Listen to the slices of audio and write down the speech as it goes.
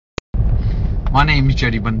My name is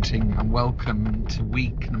Jody Bunting and welcome to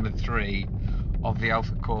week number 3 of the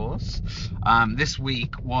Alpha course. This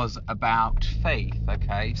week was about faith,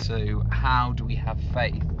 okay, so how do we have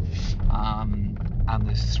faith? And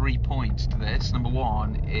there's 3 points to this. Number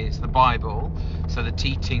 1 is the Bible, so the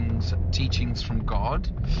teachings from God.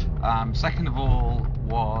 Second of all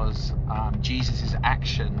was Jesus'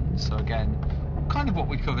 actions, so again, kind of what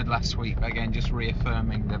we covered last week, but again just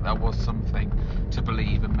reaffirming that there was something to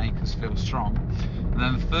believe and make us feel strong. And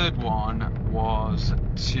then the third one was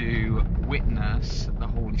to witness the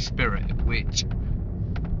Holy Spirit, which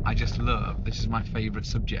I just love. This is my favourite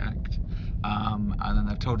subject. And then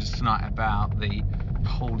they've told us tonight about the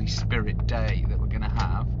Holy Spirit Day that we're going to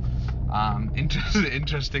have.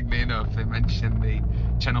 Interestingly enough, they mentioned the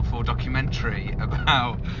Channel 4 documentary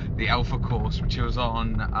about the Alpha course, which was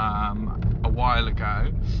on a while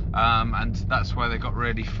ago, and that's where they got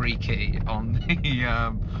really freaky on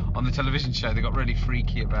the television show. They got really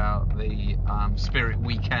freaky about the Spirit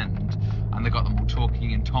Weekend, and they got them all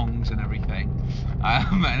talking in tongues and everything.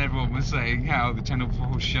 And everyone was saying how the Channel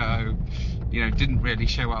 4 show, didn't really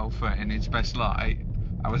show Alpha in its best light.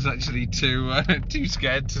 I was actually too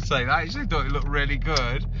scared to say that. I actually thought it looked really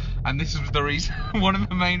good, and this was the reason, one of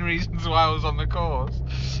the main reasons why I was on the course.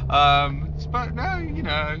 But no,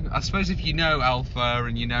 I suppose if you know Alpha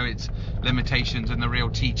and you know its limitations and the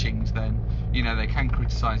real teachings, then they can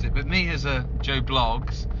criticise it. But me, as a Joe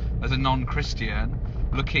Blogs, as a non-Christian,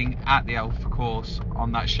 looking at the Alpha course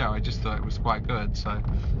on that show, I just thought it was quite good. So,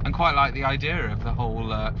 and quite like the idea of the whole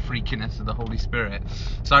freakiness of the Holy Spirit.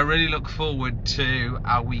 So I really look forward to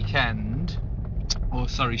our weekend, or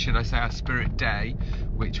sorry, should I say our Spirit Day,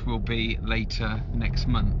 which will be later next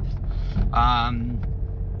month.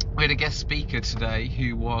 We had a guest speaker today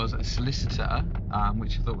who was a solicitor,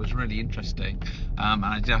 which I thought was really interesting. And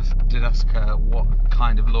I just did ask her what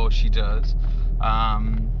kind of law she does.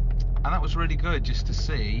 And that was really good, just to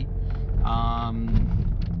see,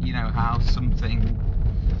 how something,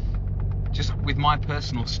 just with my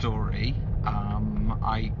personal story,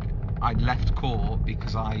 I left court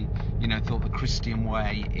because I, thought the Christian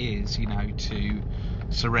way is, to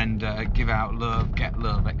surrender, give out love, get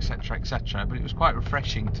love, etc., etc. But it was quite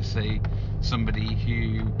refreshing to see somebody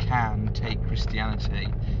who can take Christianity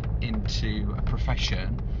into a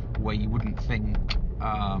profession where you wouldn't think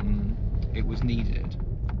it was needed.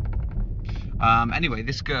 Anyway,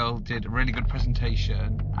 this girl did a really good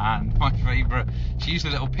presentation, and my favourite, she used a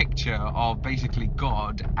little picture of basically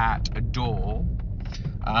God at a door.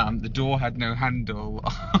 The door had no handle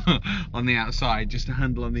on the outside, just a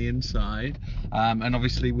handle on the inside, and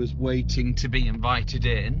obviously was waiting to be invited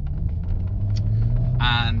in,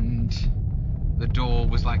 and the door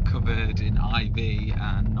was like covered in ivy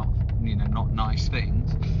and not nice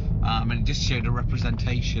things, and it just showed a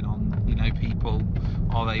representation on people,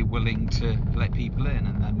 are they willing to let people in?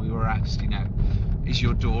 And then we were asked, is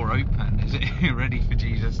your door open? Is it ready for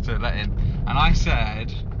Jesus to let in? And I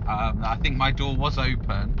said I think my door was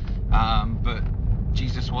open, but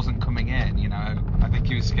Jesus wasn't coming in. I think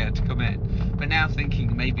he was scared to come in. But now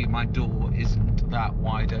thinking maybe my door isn't that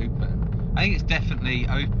wide open. I think it's definitely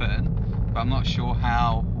open, but I'm not sure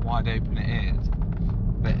how wide open it is.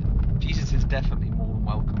 But Jesus is definitely more than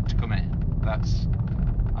welcome to come in.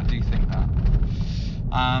 I do think that.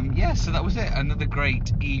 So that was it. Another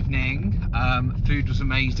great evening. Food was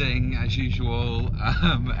amazing as usual.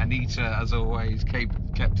 Anita, as always,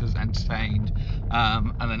 kept us entertained.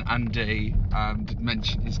 And then Andy did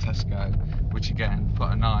mention his Tesco, which again put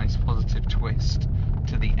a nice positive twist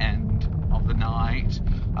to the end of the night.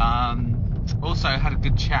 Also had a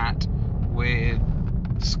good chat with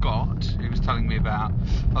Scott, who was telling me about,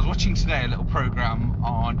 I was watching today a little programme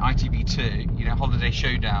on ITV2, Holiday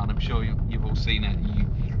Showdown. I'm sure you've all seen it, you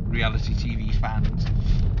reality TV fans.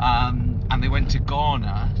 And they went to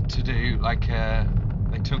Ghana to do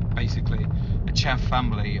they took basically a Chev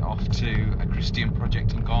family off to a Christian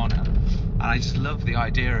project in Ghana. And I just love the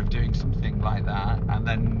idea of doing something like that. And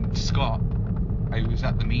then Scott, who was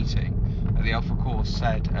at the meeting at the Alpha course,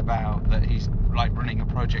 said about that he's running a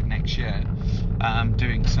project next year,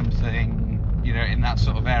 doing something in that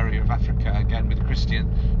sort of area of Africa, again with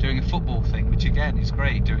Christian, doing a football thing, which again is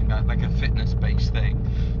great, doing that like a fitness based thing,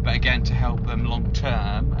 but again to help them long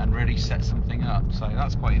term and really set something up. So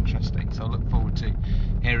that's quite interesting, so I look forward to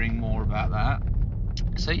hearing more about that.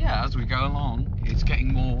 So yeah, as we go along, it's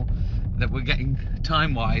getting more that we're getting,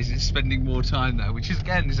 time wise, it's spending more time there, which is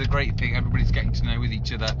again is a great thing. Everybody's getting to know with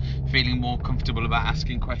each other, feeling more comfortable about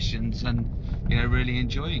asking questions, and really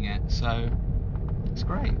enjoying it. So it's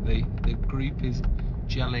great. The group is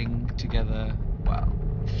gelling together well.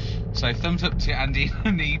 So thumbs up to Andy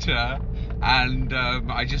and Anita And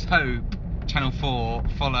I just hope Channel 4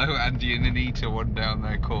 follow Andy and Anita one day on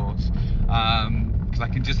their course, because I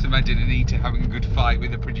can just imagine Anita having a good fight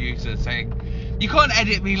with the producer saying, "You can't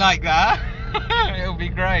edit me like that." It'll be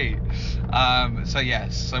great. So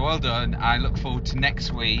yes, so well done. I look forward to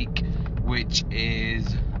next week, which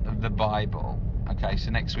is the Bible. Okay,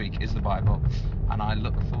 so next week is the Bible, and I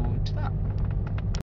look forward to that.